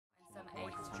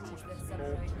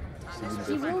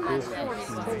He will not force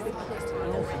to hold the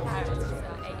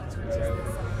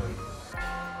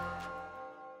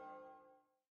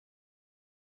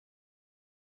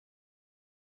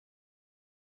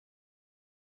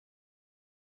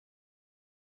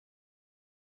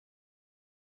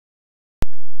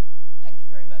Thank you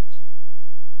very much.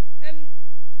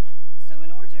 So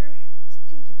in order to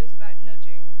think a bit about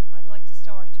nudging, I'd like to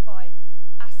start by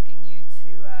asking you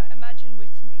to imagine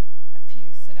with me a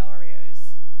few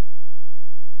scenarios.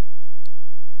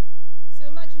 So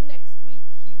imagine next week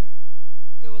you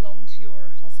go along to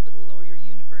your hospital or your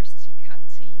university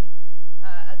canteen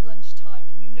at lunchtime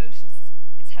and you notice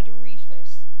it's had a refit.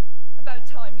 About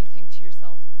time, you think to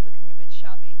yourself, it was looking a bit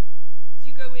shabby. As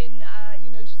you go in, you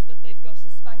notice that they've got a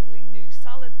spangly new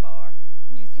salad bar,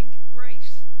 and you think,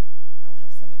 great, I'll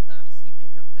have some of that. You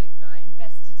pick up, they've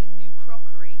invested in new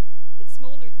crockery, a bit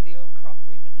smaller than the old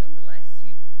crockery, but nonetheless,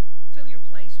 you fill your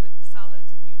plate with the salad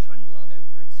and you trundle on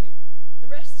over to the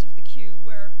rest of the queue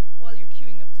where, while you're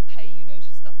queuing up to pay, you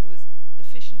notice that there was the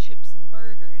fish and chips and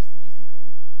burgers, and you think,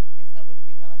 oh, yes, that would have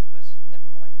been nice, but never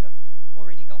mind, I've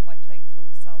already got my plate full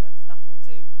of salads, that'll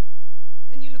do.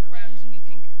 Then you look around and you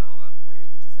think, oh, where are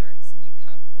the desserts? And you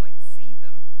can't quite see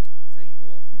them. So you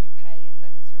go off and you pay, and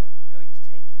then as you're going to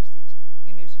take your seat,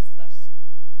 you notice that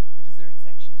the dessert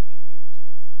section's been moved and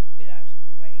it's a bit out of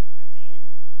the way and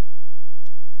hidden.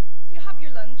 So you have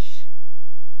your lunch,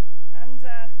 and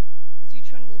as you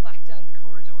trundle back down the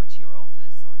corridor to your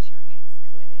office or to your next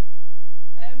clinic,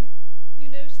 you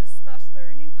notice that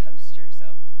there are new posters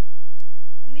up.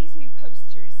 And these new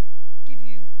posters give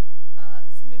you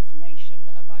some information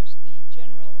about the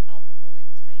general alcohol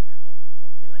intake of the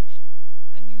population.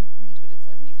 And you read what it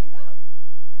says and you think, oh,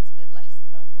 that's a bit less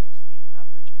than I thought the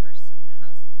average person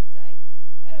has in a day.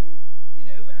 You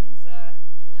know, and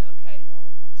okay,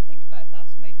 I'll have to think about that.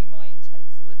 Maybe my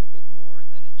intake's a little bit more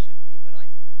than it should be, but I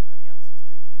thought everybody else was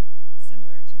drinking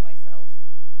similar to myself.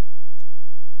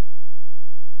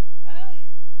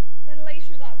 Then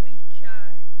later that week,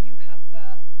 you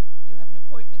have an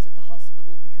appointment at the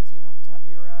hospital because you have to have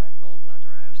your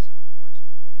gallbladder out,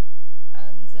 unfortunately,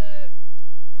 and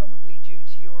probably due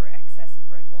to your excess of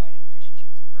red wine and fish and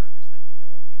chips and burgers that you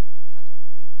normally would have had on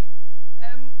a week.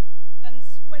 And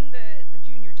when the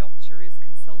junior doctor is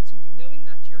consulting you, knowing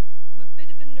that you're of a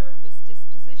bit of a nervous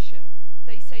disposition,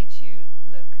 they say to you,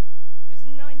 look, there's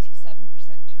a 97%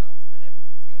 chance that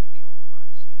everything's going to be all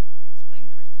right. You know, they explain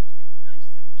the risk to you, say it's a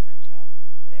 97% chance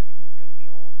that everything's going to be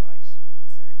all right with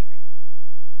the surgery.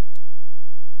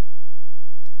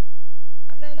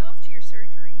 And then after your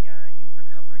surgery, you've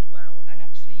recovered well, and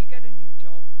actually you get a new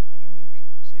job, and you're moving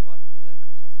to either the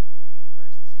local hospital or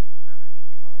university in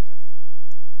Cardiff.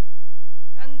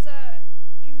 And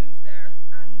you move there,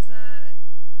 and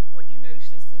what you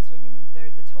notice is when you move there,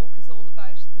 the talk is all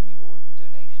about the new organ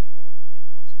donation law that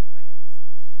they've got in Wales.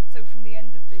 So from the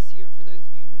end of this year, for those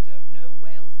of you who don't know,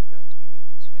 Wales is going to be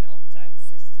moving to an opt-out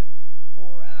system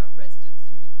for residents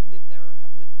who live there or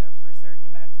have lived there for a certain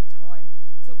amount of time.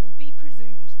 So it will be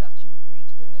presumed that you agree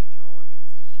to donate your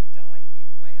organs if you die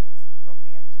in Wales from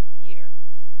the end of the year.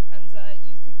 And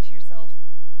you think to yourself,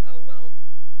 oh, well,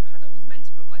 I had always meant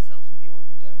to put myself in the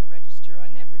organ donor register. I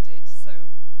never did, so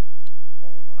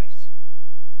all right.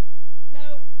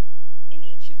 Now, in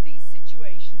each of these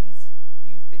situations,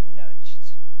 you've been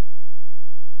nudged.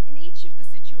 In each of the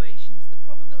situations, the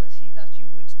probability that you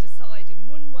would decide in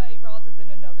one way rather than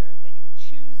another, that you would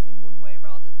choose in one way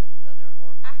rather than another,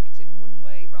 or act in one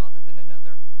way rather than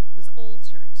another, was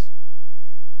altered.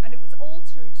 And it was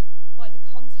altered by the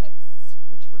contexts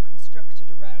which were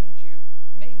constructed around you,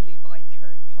 mainly by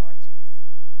third parties.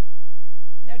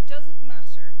 Now, does it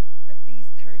matter that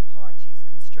these third parties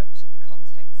constructed the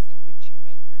contexts in which you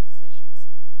made your decisions?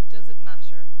 Does it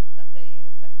matter that they, in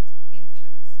effect,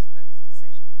 influenced those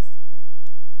decisions?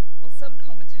 Well, some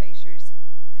commentators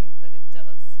think that it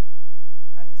does,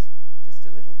 and just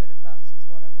a little bit of that is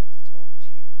what I want to talk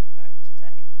to you about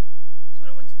today. So what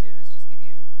I want to do is just give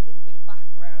you a little bit of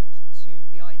background to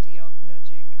the idea of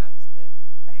nudging and the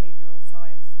behavioural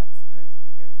science that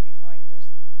supposedly goes behind it.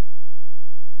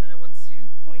 And then I want to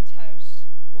point out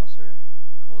what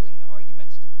I'm calling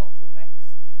argumentative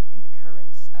bottlenecks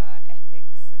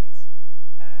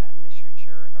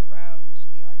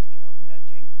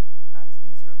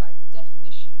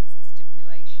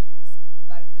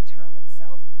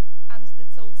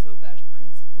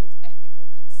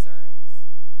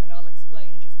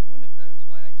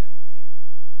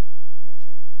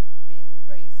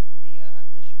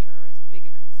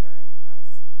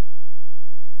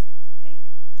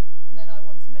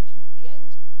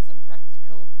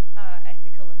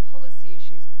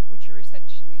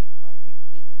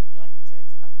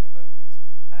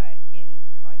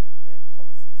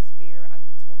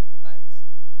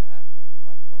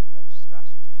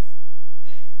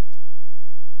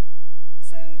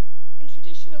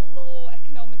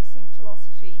in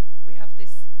philosophy, we have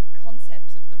this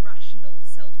concept of the rational,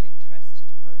 self-interested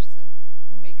person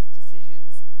who makes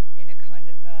decisions in a kind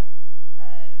of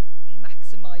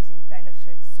maximizing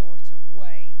benefit sort of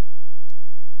way.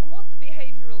 And what the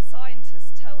behavioral scientists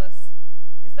tell us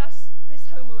is that this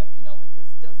Homo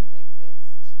economicus doesn't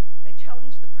exist. They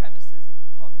challenge the premises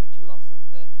upon which a lot of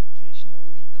the traditional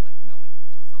legal, economic and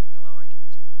philosophical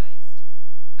argument is based.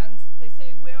 And they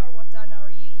say we are what Dan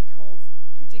Ariely calls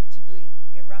predictably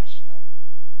irrational.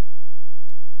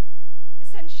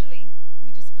 Essentially,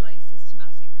 we display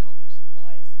systematic cognitive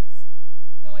biases.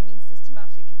 Now, I mean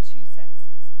systematic in two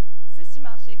senses.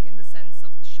 Systematic in the sense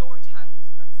of the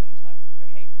shorthand that sometimes the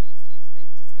behavioralists use. They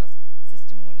discuss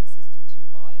system 1 and system 2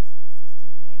 biases. System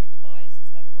 1 are the biases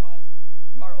that arise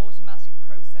from our automatic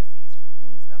processes, from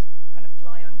things that kind of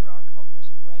fly under our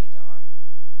cognitive radar.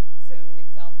 So an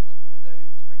example of one of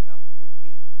those, for example, would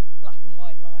be black and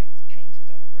white lines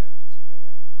painted on a road as you go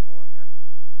around the corner.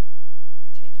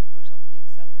 You take your foot off the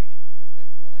accelerator because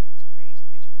those lines create a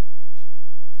visual illusion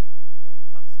that makes you think you're going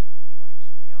faster than you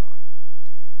actually are.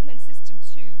 And then system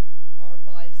 2 are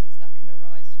biases that can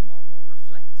arise from our more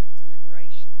reflective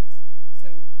deliberations.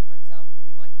 So, for example,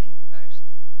 we might think about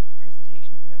the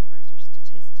presentation of numbers or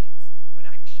statistics, but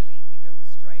actually we go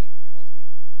astray because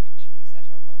we've actually set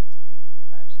our mind to thinking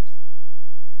about it.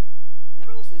 And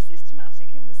they're also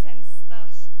systematic in the sense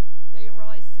that they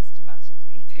arise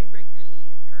systematically, they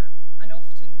regularly occur, and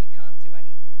often we can't do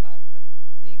anything about them.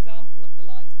 So the example of the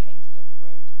lines painted on the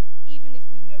road, even if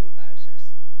we know about it,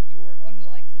 you're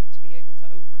unlikely to be able to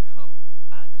overcome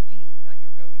the feeling that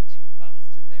you're going too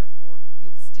fast, and therefore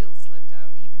you'll still slow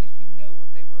down, even if you know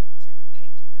what they were up to in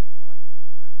painting those lines on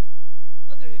the road.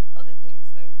 Other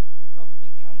things, though, we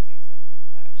probably can do something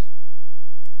about.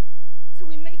 So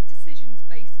we make decisions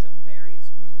based on various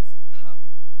rules of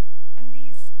thumb, and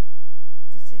these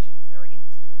decisions are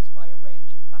influenced by a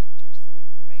range of factors, so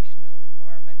informational,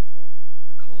 environmental,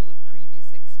 recall of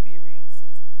previous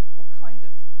experiences, what kind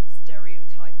of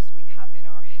stereotypes we have in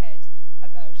our head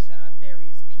about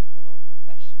various people or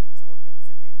professions or bits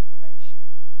of information.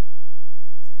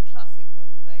 So the classic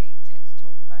one they tend to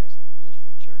talk about in the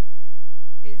literature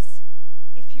is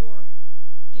if you're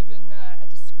given a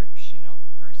description of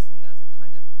a person as a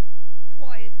kind of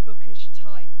quiet, bookish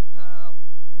type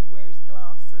who wears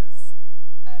glasses,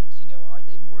 and, you know, are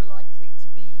they more likely to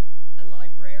be a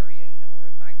librarian or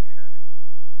a banker?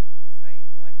 People will say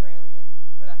librarian,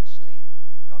 but actually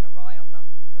you've gone awry on that,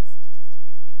 because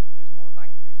statistically speaking there's more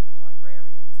bankers than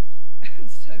librarians, and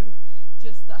so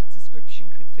just that description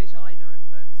could fit either of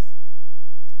those.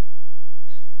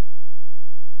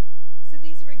 So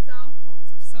these are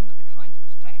examples of some of the kind of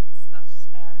effects that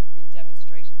have been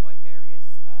demonstrated by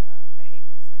various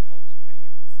behavioural psychology and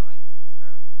behavioural science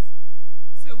experiments.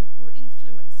 So we're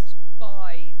influenced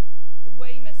by the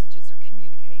way messages are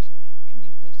communicated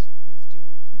and who's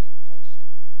doing the communication.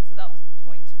 So that was the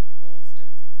point of the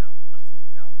gallstones example. That's an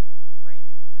example of the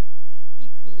framing effect.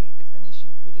 Equally, the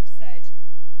clinician could have said,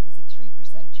 there's a 3%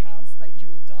 chance that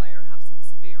you'll die or have some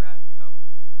severe outcome.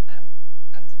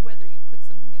 And whether you put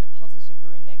something in a positive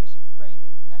or a negative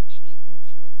framing can actually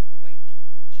influence the way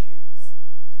people choose.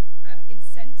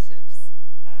 Incentives,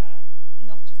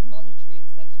 not just monetary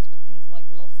incentives, but things like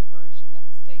loss aversion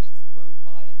and status quo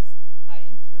bias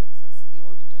influence us. So the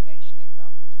organ donation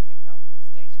example is an example of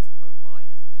status quo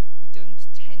bias. We don't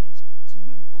tend to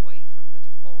move away from the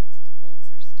default.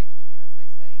 Defaults are sticky, as they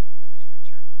say in the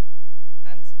literature.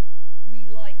 And we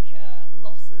like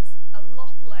losses a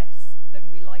lot less than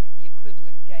we like the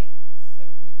equivalent gains. So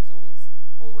we would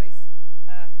always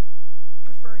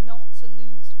prefer not to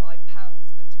lose £5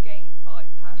 than to gain £5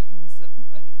 of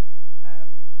money.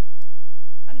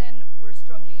 And then we're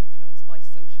strongly influenced by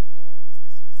social norms.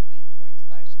 This was the point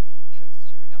about the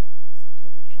posture and alcohol. So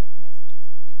public health messages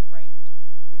can be framed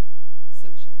with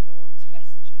social norms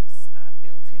messages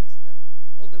built into them,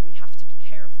 although we have to be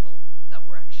careful that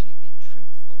we're actually being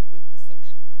truthful with the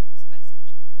social norms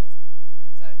message, because if it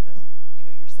comes out that, you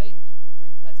know, you're saying people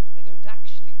drink less but they don't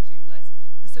actually do less,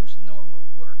 the social norm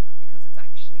won't work, because it's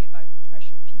actually about the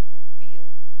pressure people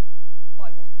feel by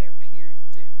what their peers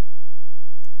do.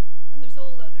 And there's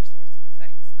all other sorts of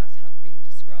effects that have been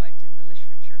described in the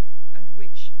literature and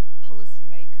which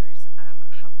policymakers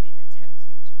have been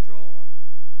attempting to draw on.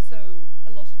 So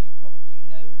a lot of you probably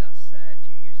know that a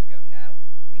few years ago now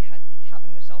we had the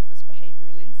Cabinet Office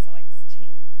Behavioural Insights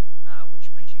team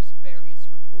which produced various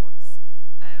reports,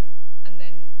 and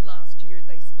then last year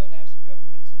they spun out of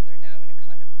government and they're now in a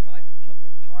kind of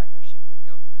private-public partnership with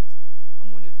government.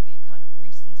 And one of the kind of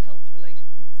recent health-related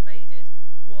things they did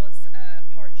was a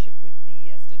partnership with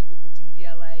a study with the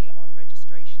DVLA on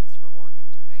registrations for organ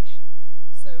donation.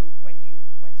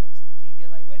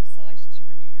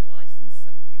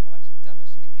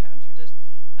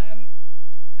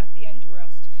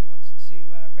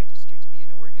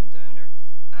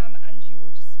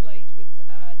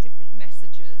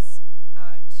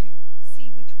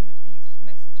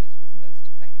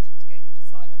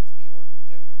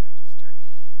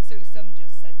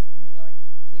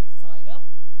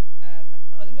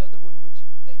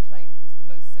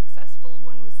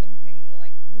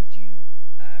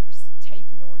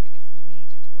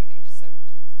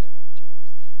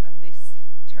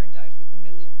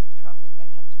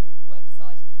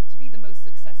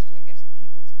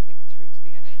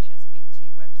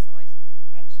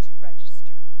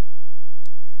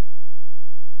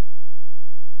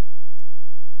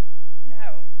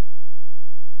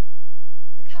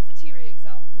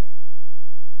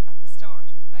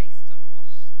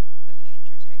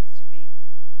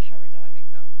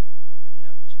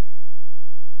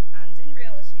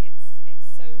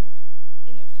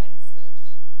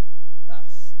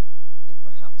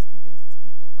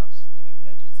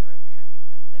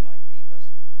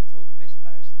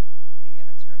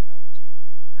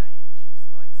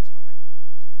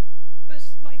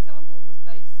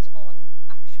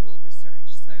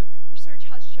 research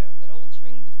has shown that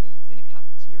altering the foods in a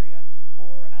cafeteria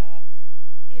or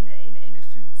in a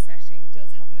food setting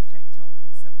does have an effect on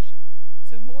consumption.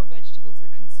 So more vegetables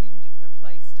are consumed if they're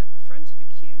placed at the front of a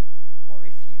queue, or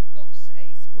if you've got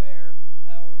a square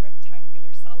or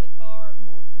rectangular salad bar,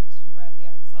 more foods from around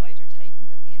the outside are taken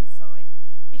than the inside.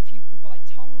 If you provide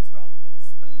tongs rather than a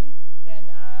spoon, then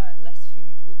less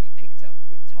food will be picked up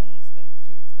with tongs than the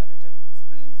foods that are done with a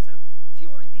spoon. So if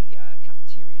you're the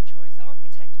cafeteria choice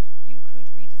architect, you could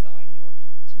redesign your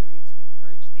cafeteria to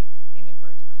encourage the, in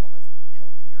inverted commas,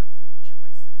 healthier food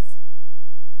choices.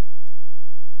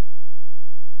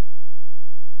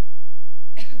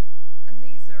 And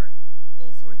these are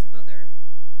all sorts of other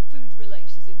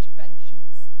food-related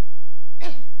interventions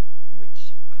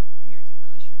which have appeared in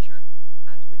the literature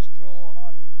and which draw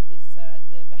on this,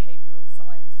 the behavioural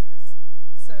sciences.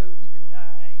 So even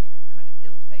the kind of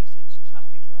ill-fated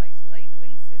traffic light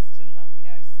labelling system that we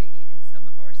now see in some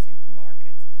of our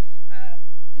supermarkets,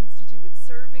 things to do with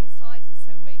serving sizes,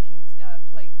 so making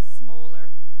plates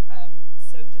smaller,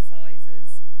 soda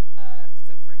sizes.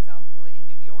 So for example, in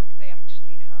New York, they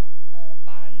actually have a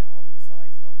ban on the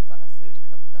size of a soda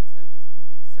cup that sodas can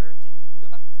be served in. You can go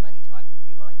back as many times as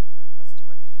you like if you're a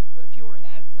customer, but if you're an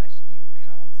outlet, you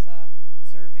can't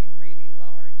serve in really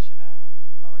large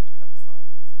cup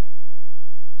sizes anymore.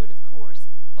 But of course,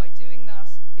 by doing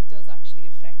that, it does actually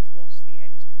affect what the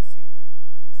end consumer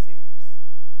consumes.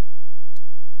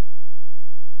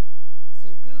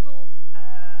 So Google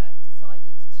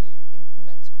decided to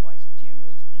implement quite a few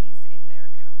of these in their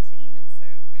canteen, and so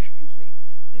apparently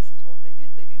this is what they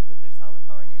did. They do put their salad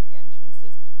bar near the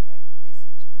entrances. They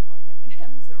seem to provide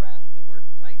M&Ms around the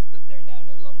workplace, but they're now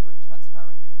no longer in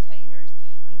transparent containers.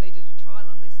 And they did a trial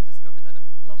on this and discovered that a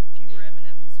lot fewer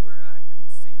M&Ms were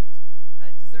consumed.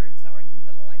 Desserts aren't in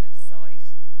the line of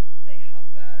sight. They have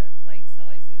plate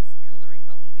sizes colouring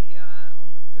on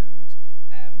the food.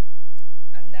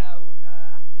 And now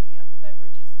at the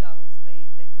beverages stands,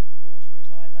 they put the water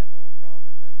at eye level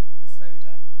rather than the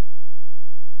soda.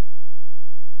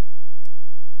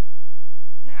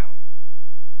 Now,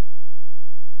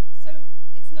 so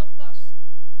it's not that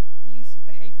the use of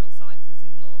behavioural sciences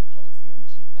in law and policy or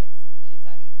indeed medicine is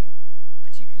anything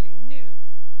particularly new,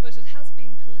 but it has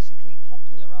been politically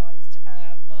popularised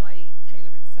by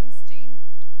Taylor and Sunstein,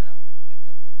 a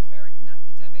couple of American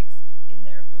academics, in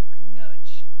their book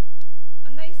Nudge.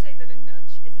 And they say that a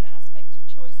nudge is an aspect of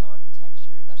choice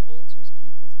architecture that alters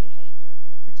people's behaviour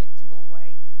in a predictable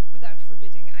way without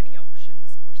forbidding any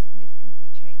options or significantly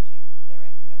changing their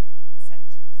economic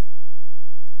incentives.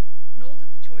 And all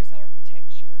that the choice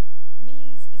architecture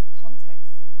means is the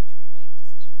contexts in which we make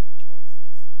decisions and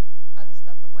choices, and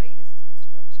that the way this is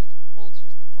constructed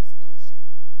alters the possibility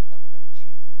that we're going to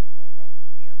choose in one way rather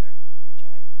than the other, which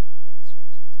I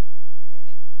illustrated at the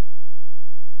beginning.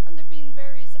 And there have been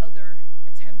various other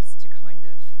attempts to kind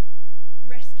of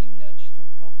rescue nudge from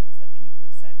problems that people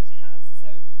have said it has.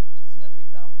 So just another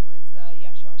example is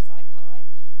Yashar Saghai,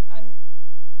 and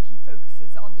he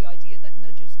focuses on the idea that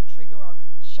nudges trigger our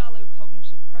shallow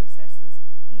cognitive processes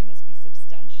and they must be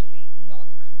substantially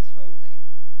non-controlling.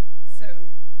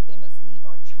 So they must leave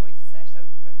our choice set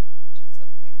open, which is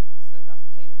something also that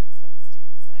Taylor and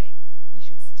Sunstein say. We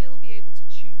should still be able to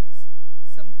choose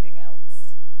something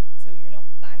else. So you're not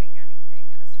banning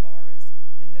anything as far as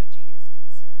the nudgy is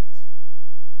concerned.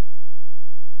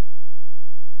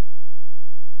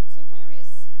 So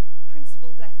various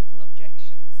principled ethical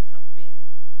objections have been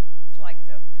flagged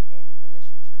up in the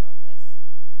literature on this.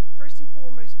 First and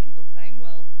foremost, people claim,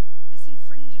 well, this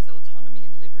infringes autonomy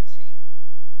and liberty.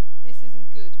 This isn't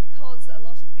good because a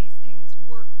lot of these things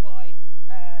work by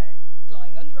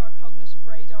flying under our cognitive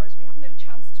radars. We have no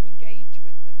chance to engage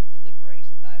with them and deliberate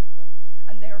about them,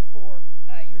 and therefore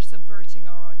you're subverting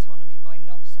our autonomy by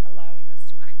not allowing us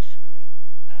to actually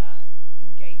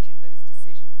engage in those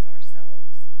decisions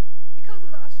ourselves. Because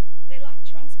of that, they lack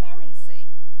transparency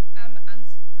and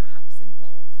perhaps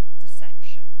involve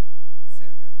deception, so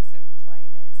the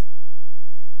claim is.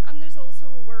 And there's also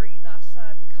a worry that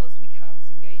because we can't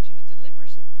engage in a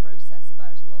deliberative process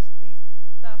about a lot of these,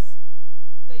 that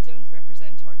they don't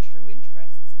represent our true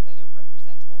interests and they don't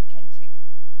represent authentic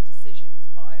decisions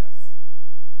by us.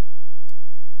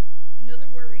 Another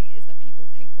worry is that people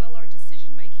think, well, our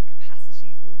decision-making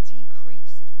capacities will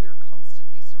decrease if we're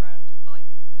constantly surrounded by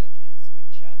these nudges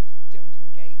which don't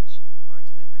engage our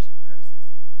deliberative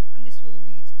processes. And this will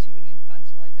lead to an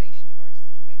infantilization of our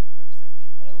decision-making process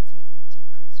and ultimately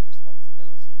decreased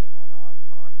responsibility on our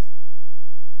part.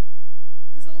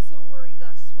 There's also a worry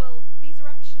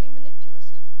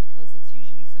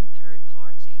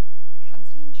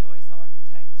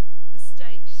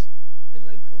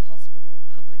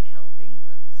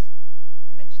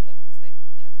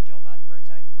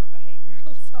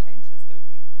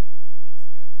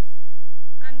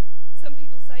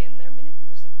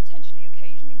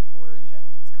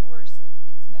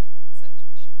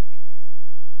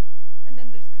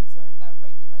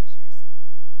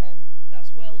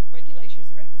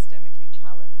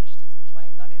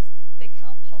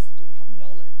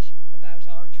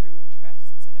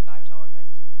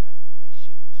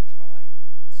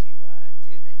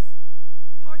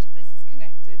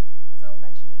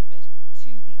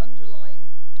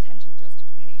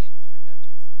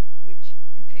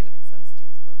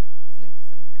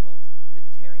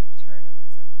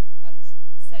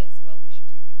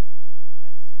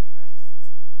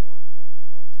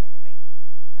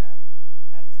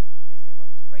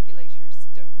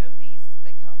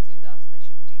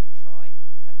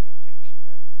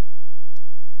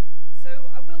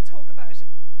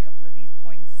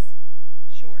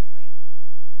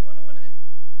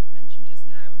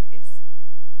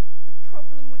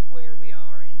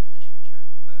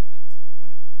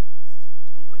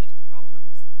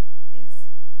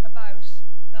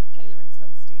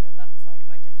Sunstein, and that's like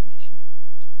high definition of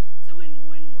nudge. So in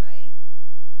one way,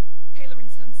 Taylor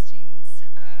and Sunstein's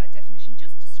definition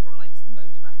just describes the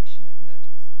mode of action of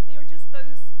nudges. They are just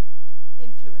those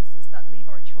influences that leave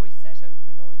our choice set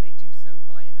open, or they do so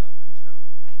via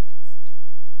non-controlling methods.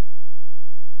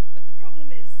 But the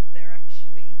problem is they're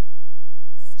actually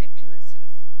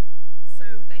stipulative.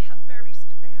 So they have a very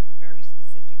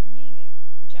specific meaning,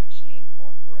 which actually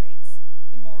incorporates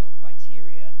the moral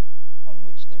criteria on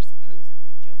which they're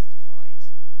supposedly justified.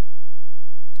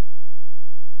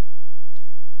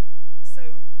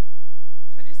 So,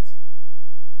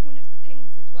 one of the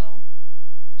things is, well,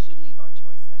 it should leave our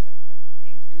choice set open. They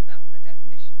include that in the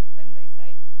definition, and then they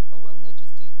say, oh, well,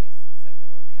 nudges do this, so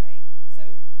they're okay.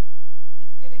 So we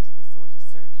could get into this sort of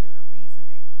circular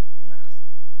reasoning from that.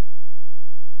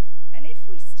 And if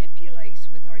we stipulate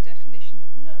with our definition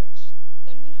of nudge,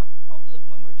 then we have a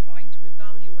problem when we're trying to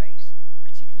evaluate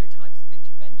particular types of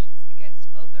interventions against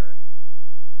other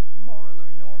moral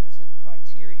or normative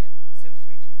criterion. So if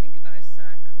you think about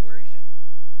coercion,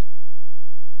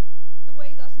 the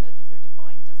way that nudges are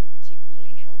defined doesn't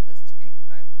particularly help us to think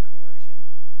about coercion,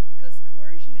 because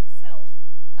coercion itself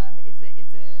is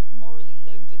a morally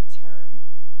loaded term,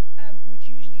 which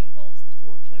usually involves the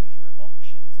foreclosure of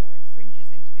options or infringes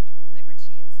individual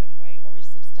liberty in some way, or is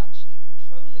substantially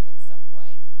controlling in some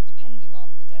way, depending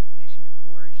on the definition of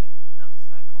coercion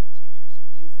that commentators are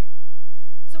using.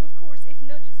 So of course, if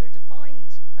nudges are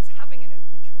defined as having an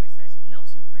open choice set and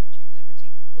not infringing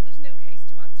liberty, well, there's no case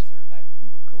to answer about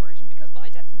coercion, because by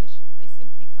definition they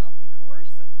simply can't be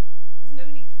coercive. There's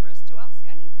no need for us to ask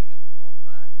anything of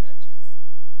nudges,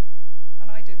 and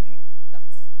I don't think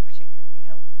that's particularly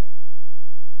helpful.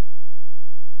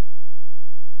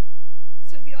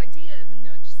 So the idea of a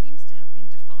nudge seems to have been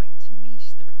defined to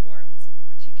meet the requirements of a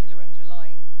particular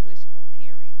underlying political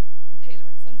theory. In Taylor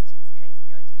and Sunstein's case,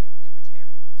 the idea of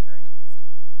libertarian paternalism.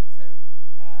 So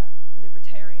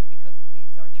libertarian because it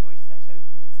leaves our choice set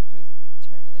open, and supposedly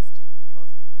paternalistic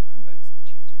because it promotes the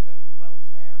chooser's own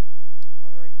welfare,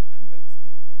 or it promotes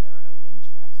things in their own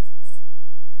interests.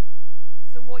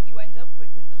 So what you end up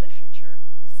with in the literature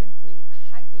is simply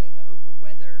haggling over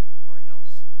whether or not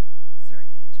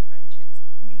certain interventions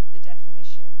meet the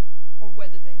definition, or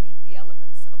whether they meet the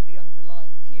elements of the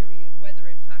underlying theory, and whether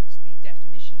in fact the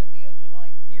definition and the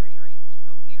underlying theory are even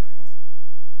coherent.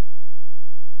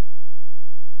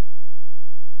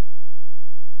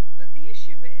 But the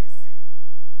issue is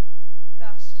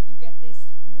that you get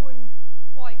this one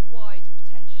quite wide and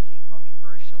potentially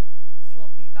controversial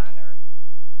sloppy banner,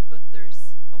 but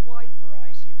there's a wide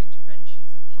variety of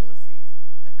interventions and policies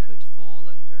that could fall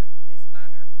under this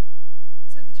banner.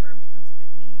 And so the term becomes a bit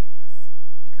meaningless,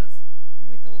 because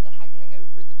with all the haggling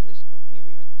over the political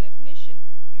theory or the definition,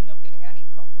 you're not getting any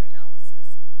proper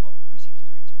analysis of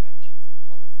particular interventions and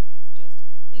policies. Just,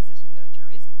 is it a nudge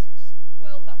or isn't it?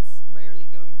 Well, that's rarely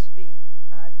going to be,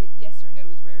 the yes or no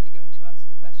is rarely going to answer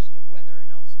the question of whether or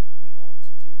not we ought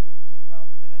to do one thing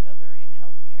rather than another in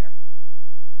healthcare.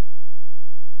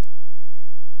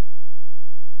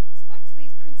 So back to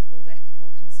these principled ethical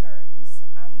concerns,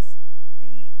 and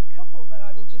the couple that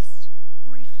I will just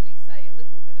briefly say a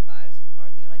little bit about are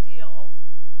the idea of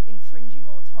infringing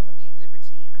autonomy and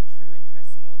liberty and true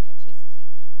interest and authenticity.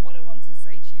 And what I want to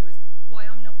say to you is why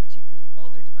I'm not particularly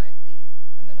bothered about these,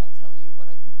 and then I'll tell you what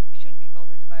I think we should be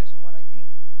bothered about, and what I think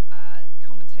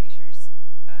commentators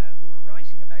who are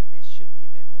writing about this should be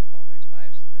a bit more bothered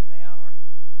about than they are.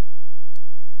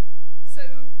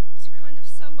 So to kind of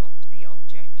sum up the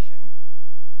objection,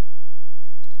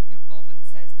 Luke Boven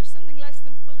says, there's something less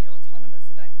than fully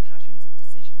autonomous about the patterns of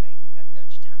decision-making that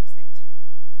nudge taps into.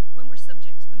 When we're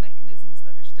subject to the mechanisms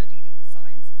that are studied in the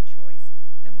science of choice,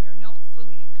 then we are not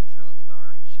fully in control of our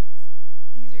actions.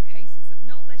 These are cases of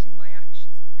not letting my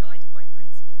actions be guided by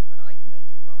principles that I can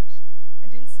underwrite,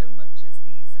 and in so much as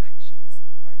these actions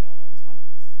are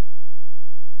non-autonomous.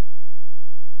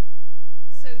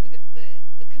 So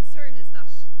the concern is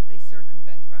that they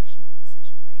circumvent rational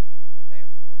decision-making and are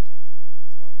therefore detrimental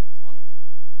to our autonomy.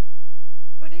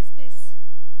 But is this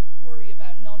worry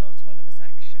about non-autonomous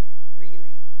action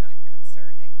really that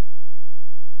concerning?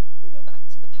 If we go back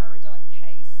to the paradigm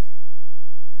case,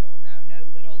 we all now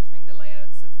know that altering the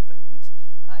layouts of food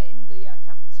in the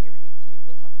cafeteria queue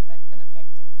will have an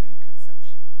effect on food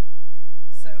consumption.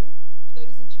 So, if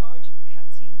those in charge of the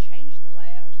canteen change the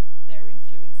layout, they're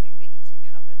influencing the eating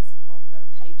habits of their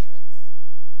patrons.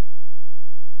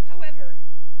 However,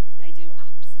 if they do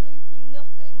absolutely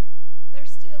nothing, they're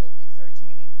still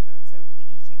exerting an influence over the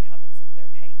eating habits of their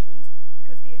patrons.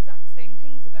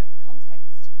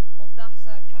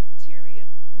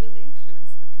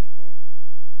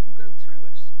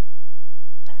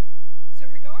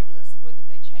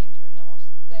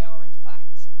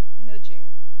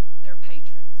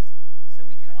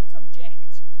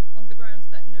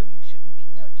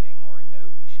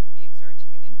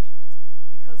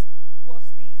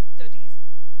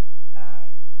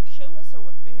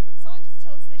 what the behavioural scientists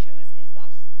tell us they show us is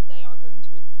that they are going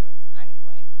to influence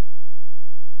anyway.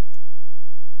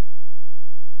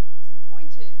 So the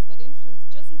point is that influence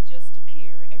doesn't just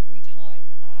appear every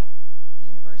time the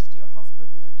university or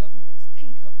hospital or government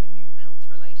think up a new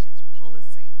health-related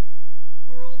policy.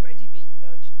 We're already being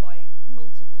nudged by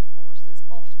multiple forces,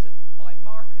 often by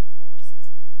market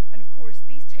forces. And of course,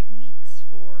 these techniques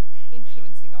for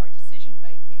influencing our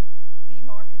decision-making, the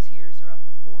marketeers are at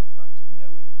the forefront of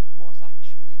knowing what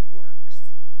actually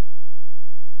works.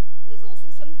 There's also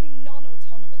something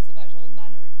non-autonomous about all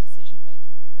manner of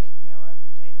decision-making we make in our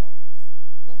everyday lives.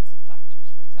 Lots of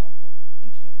factors, for example,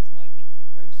 influence my weekly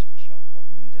grocery shop, what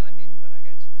mood I'm in when I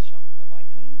go to the shop, am I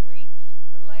hungry,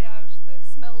 the layout, the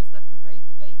smells that pervade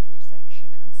the bakery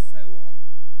section, and so on.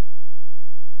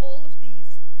 All of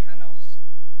these cannot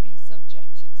be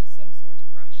subjected to some sort of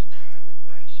rational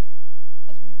deliberation.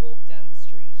 As we walk down the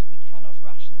street, we cannot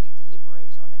rationally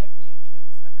deliberate on every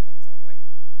influence that comes our way,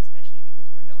 especially because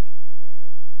we're not even aware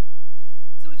of them.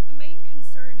 So if the main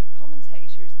concern of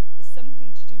commentators is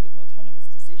something to do with autonomous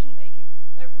decision-making,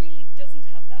 then it really doesn't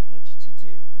have that much to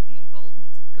do with the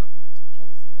involvement of government and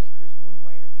policymakers one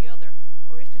way or the other,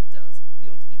 or if it does, we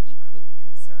ought to be equally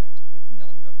concerned with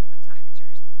non-government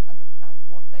actors and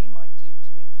what they might do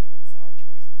to influence our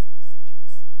choices and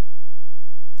decisions,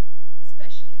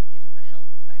 especially given the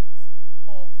health effects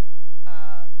of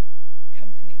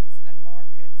companies and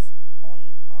markets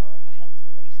on our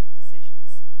health-related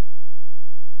decisions.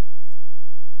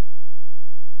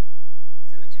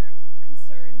 So in terms of the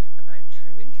concern about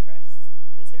true interests,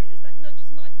 the concern is that nudges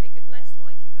might make it less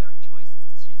likely that our choices,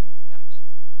 decisions and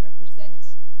actions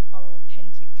represent our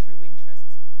authentic true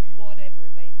interests, whatever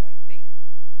they might be.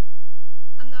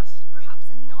 And thus, perhaps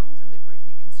a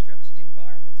non-deliberately constructed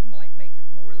environment might make it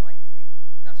more likely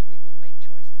that we will make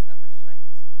choices that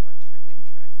reflect our true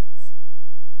interests.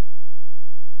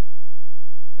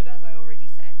 But as I already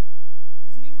said,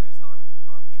 there's numerous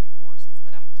arbitrary forces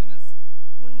that act on us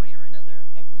one way or another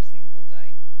every single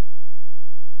day.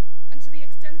 And to the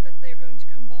extent that they're going to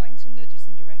combine to nudge us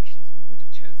in directions we would have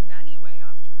chosen anyway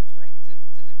after reflective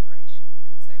deliberation, we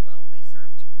could say, well, they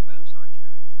serve to promote our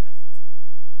true interests.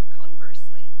 But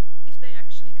conversely, if they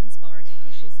actually conspire to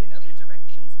push us in other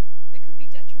directions, they could be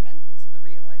detrimental to the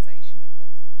realisation of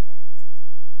those interests.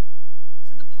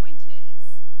 So the point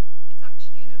is, it's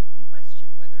actually an open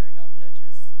question whether or not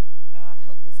nudges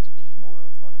help us to be more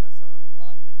autonomous or in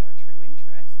line with our true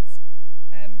interests.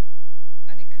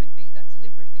 And it could be that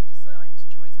deliberately designed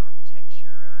choice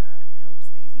architecture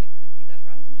helps these, and it could be that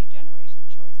randomly generated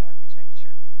choice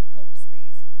architecture helps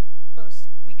these. But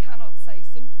we cannot say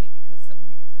simply because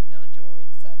something is a nudge or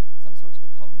it's some sort of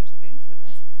a cognitive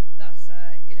influence that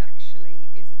it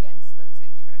actually is against those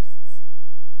interests.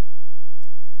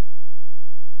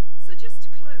 So just to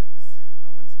close,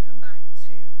 I want to come back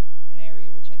to an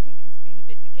area which I think has been a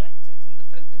bit neglected, and the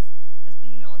focus has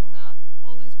been on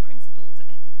all those principled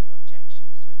ethical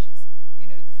objections, which is, you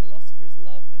know, the philosophers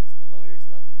love and the lawyers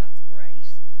love, and that's great.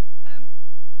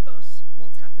 But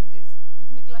what's happened is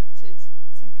we've neglected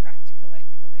some practical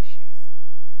ethical issues.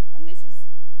 And this is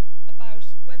about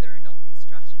whether or not these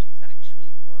strategies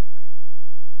actually work.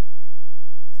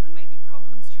 So there may be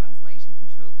problems translating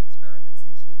controlled experiments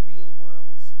into the real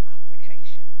world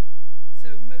application.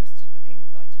 So most of the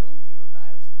things I told you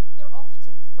about, they're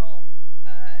often from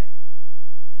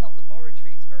not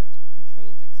laboratory experiments, but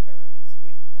controlled experiments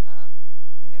with,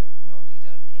 normally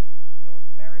done in North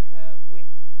America with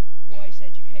white,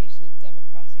 educated,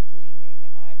 democratic-leaning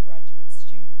graduate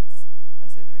students. And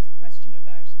so there is a question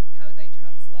about how they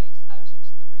translate out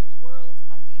into the real world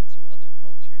and into other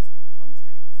cultures and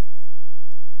contexts.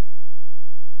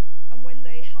 And when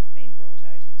they have been brought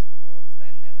out into the world,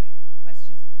 then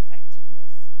questions of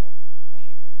effectiveness of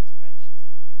behavioural interventions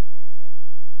have been brought up.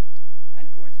 And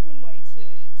of course, one way to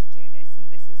do this,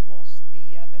 and this is what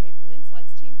the Behavioural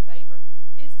Insights team favour,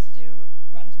 is to do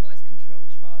randomised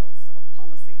controlled trials of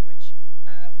policy, which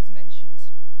was mentioned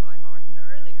by Martin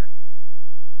earlier.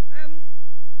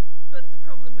 But the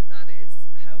problem with that is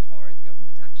how far are the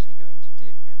government actually going to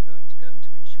go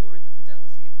to ensure the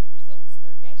fidelity of the results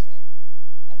they're getting.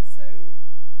 And so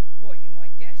what you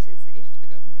might get is, if the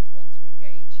government want to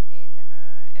engage in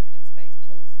evidence-based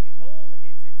policy at all,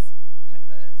 is it's kind of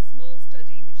a small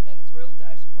study which then is rolled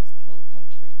out across the whole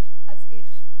country as if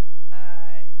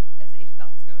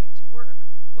that's going to work.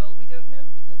 Well, we don't know,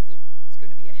 because there's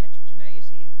going to be a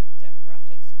heterogeneity in the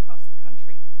demographics across the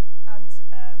country, and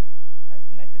as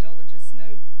the methodologists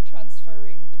know,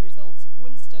 transferring the results of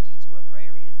one study to other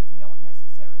areas is not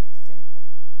necessarily simple.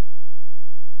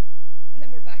 And then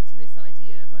we're back to this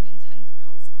idea of unintended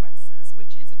consequences,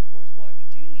 which is, of course, why we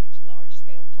do need large-scale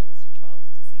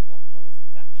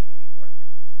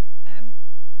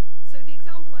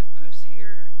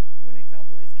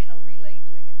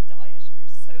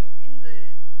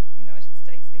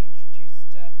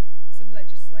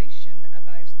legislation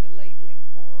about the labelling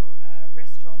for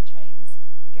restaurant chains,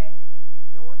 again in New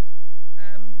York,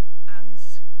 and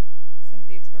some of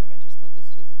the experimenters thought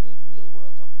this was a good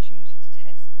real-world opportunity to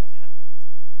test what happened.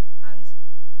 And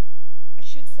I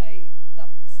should say that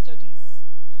the studies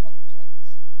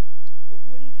conflict, but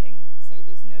one thing, so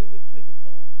there's no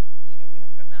equivocal, you know, we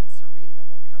haven't got an answer really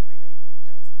on what calorie labelling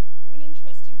does. But one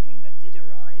interesting thing that did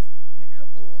arise in a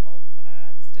couple of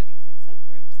the studies in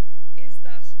subgroups is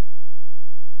that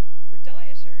for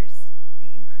dieters,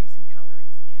 the increase in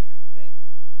calories, the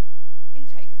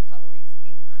intake of calories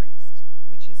increased,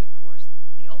 which is of course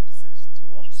the opposite to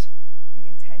what the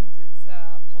intended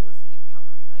policy of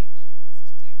calorie labelling was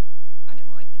to do. And it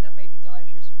might be that maybe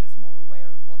dieters are just more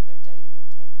aware of what their daily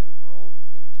intake overall is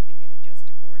going to be and adjust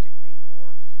accordingly,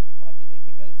 or it might be they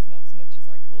think, oh, it's not as much as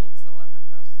I thought, so I'll have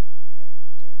that, you know,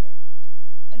 don't know.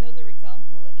 Another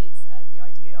example is the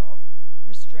idea of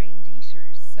restrained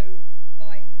eaters, so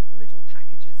buying little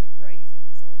packages of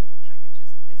raisins or little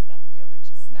packages of this, that and the other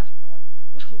to snack on.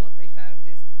 Well, what they found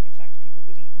is, in fact, people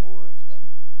would eat more of them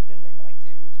than they might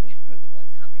do if they were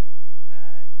otherwise having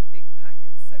big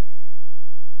packets. So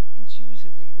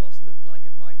intuitively, what looked like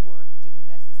it might work didn't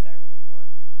necessarily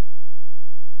work.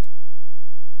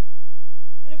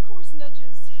 And of course,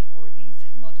 nudges or these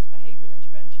modest behavioural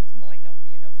interventions might not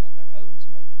be enough on their own to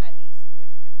make any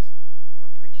significant or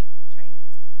appreciable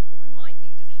changes. What we might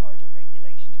need is harder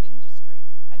regulation of industry,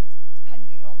 and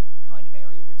depending on the kind of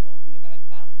area we're talking about,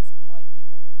 bans might be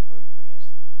more appropriate.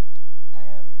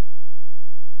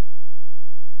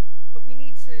 But we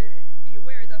need to be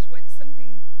aware that when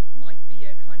something might be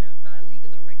a kind of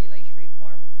legal or regulatory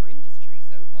requirement for industry,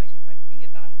 so it might in fact be a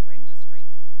ban for industry,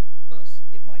 but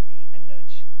it might be a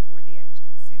nudge for the end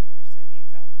consumer. So the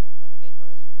example that I gave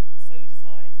earlier of the soda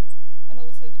sizes, and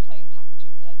also the plain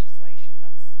packaging legislation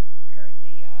that's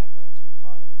currently going through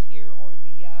Parliament here, or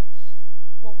the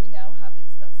what we now have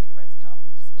is that cigarettes can't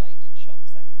be displayed in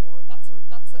shops anymore. That's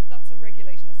a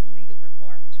regulation, that's a legal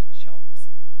requirement for the shops,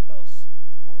 but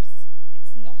of course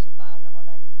it's not a ban on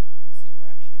any consumer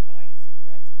actually buying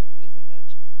cigarettes, but it is a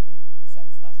nudge in the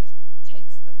sense that it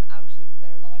takes them out of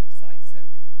their line of sight. So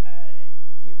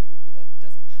the theory would be that it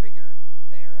doesn't trigger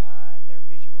their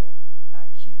visual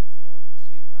cues in order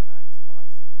to buy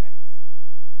cigarettes.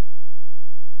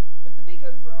 But the big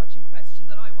overarching question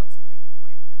that I want to leave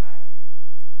with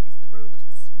is the role of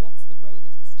what's the role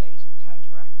of the state in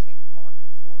counteracting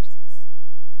market forces?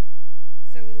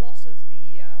 So a lot of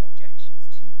the objections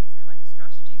to these kind of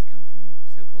strategies come from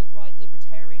so-called right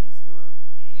libertarians who are,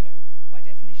 you know, by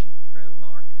definition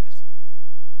pro-market,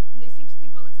 and they seem to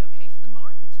think, well, it's okay for the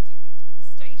market to do these, but the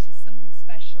state is something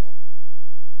special,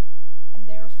 and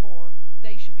therefore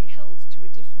they should be held to a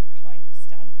different